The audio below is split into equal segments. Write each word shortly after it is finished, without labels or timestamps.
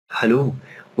Hello,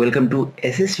 welcome to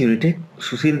SS UNITECH.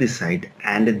 Sushil this side,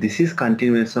 and this is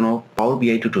continuation of Power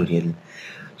BI tutorial.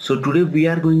 So today we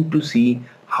are going to see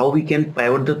how we can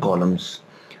pivot the columns.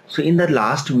 So in the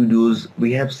last videos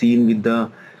we have seen with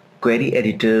the query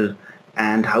editor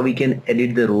and how we can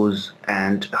edit the rows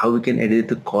and how we can edit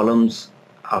the columns.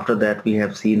 After that we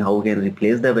have seen how we can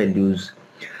replace the values.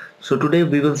 So today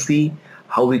we will see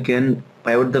how we can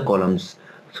pivot the columns.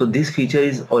 So this feature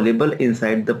is available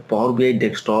inside the Power BI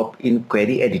desktop in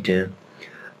query editor.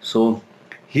 So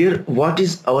here what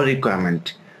is our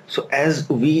requirement? So as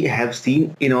we have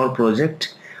seen in our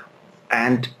project,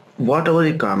 and what our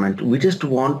requirement, we just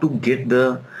want to get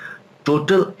the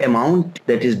total amount,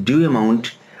 that is due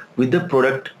amount, with the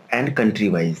product and country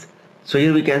wise. So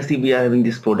here we can see we are having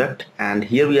this product and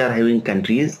here we are having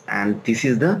countries, and this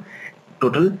is the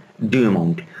total due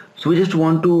amount. So we just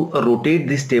want to rotate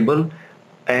this table,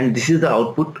 and this is the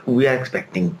output we are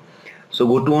expecting. So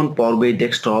go to on Power BI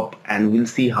desktop and we'll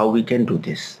see how we can do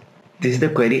this. This is the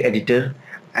query editor,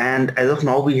 and as of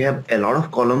now we have a lot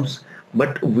of columns,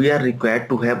 but we are required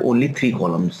to have only 3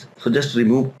 columns. So just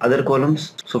remove other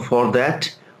columns. So for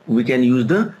that we can use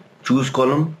the choose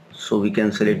column. So we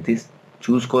can select this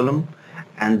choose column,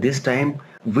 and this time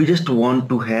we just want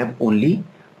to have only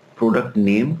product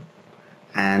name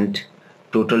and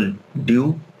total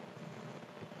due.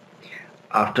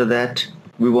 After that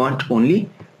we want only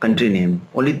country name.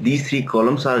 Only these 3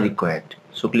 columns are required.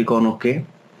 So click on OK.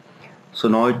 So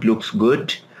now it looks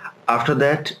good. After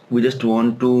that we just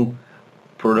want to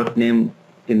product name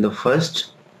in the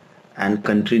first and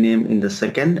country name in the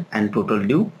second, and total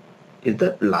due is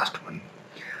the last one.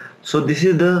 So this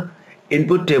is the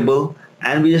input table,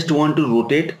 and we just want to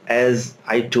rotate, as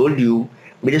I told you,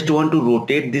 we just want to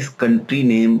rotate this country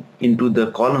name into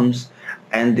the columns,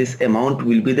 and this amount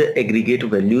will be the aggregate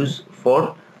values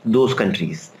for those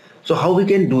countries. So how we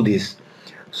can do this?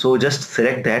 So just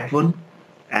select that one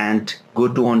and go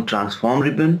to on transform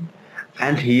ribbon,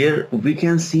 and here we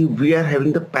can see we are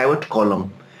having the pivot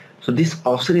column. So this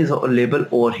option is available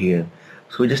over here.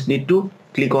 So we just need to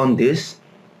click on this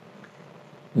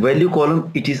value column.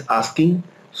 It is asking,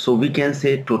 so we can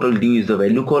say total due is the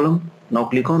value column. Now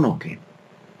click on OK.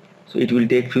 So it will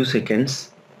take few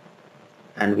seconds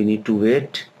and we need to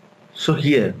wait. So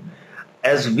here,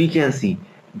 as we can see,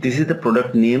 this is the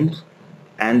product names,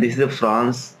 and this is the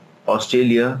France,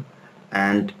 Australia,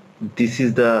 and this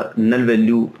is the null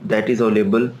value that is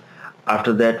available.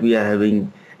 After that we are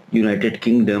having United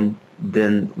Kingdom,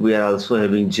 then we are also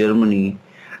having Germany,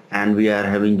 and we are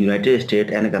having United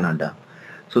States and Canada.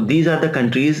 So these are the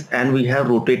countries, and we have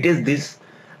rotated this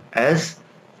as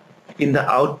in the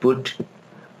output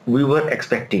we were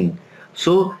expecting.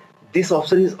 So this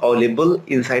option is available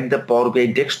inside the Power BI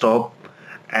desktop,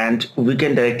 and we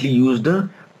can directly use the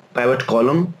pivot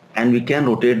column and we can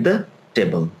rotate the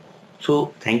table.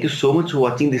 So thank you so much for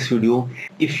watching this video.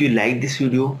 If you like this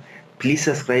video, please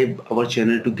subscribe our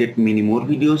channel to get many more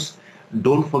videos.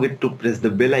 Don't forget to press the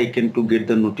bell icon to get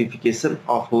the notification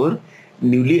of our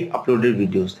newly uploaded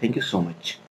videos. Thank you so much.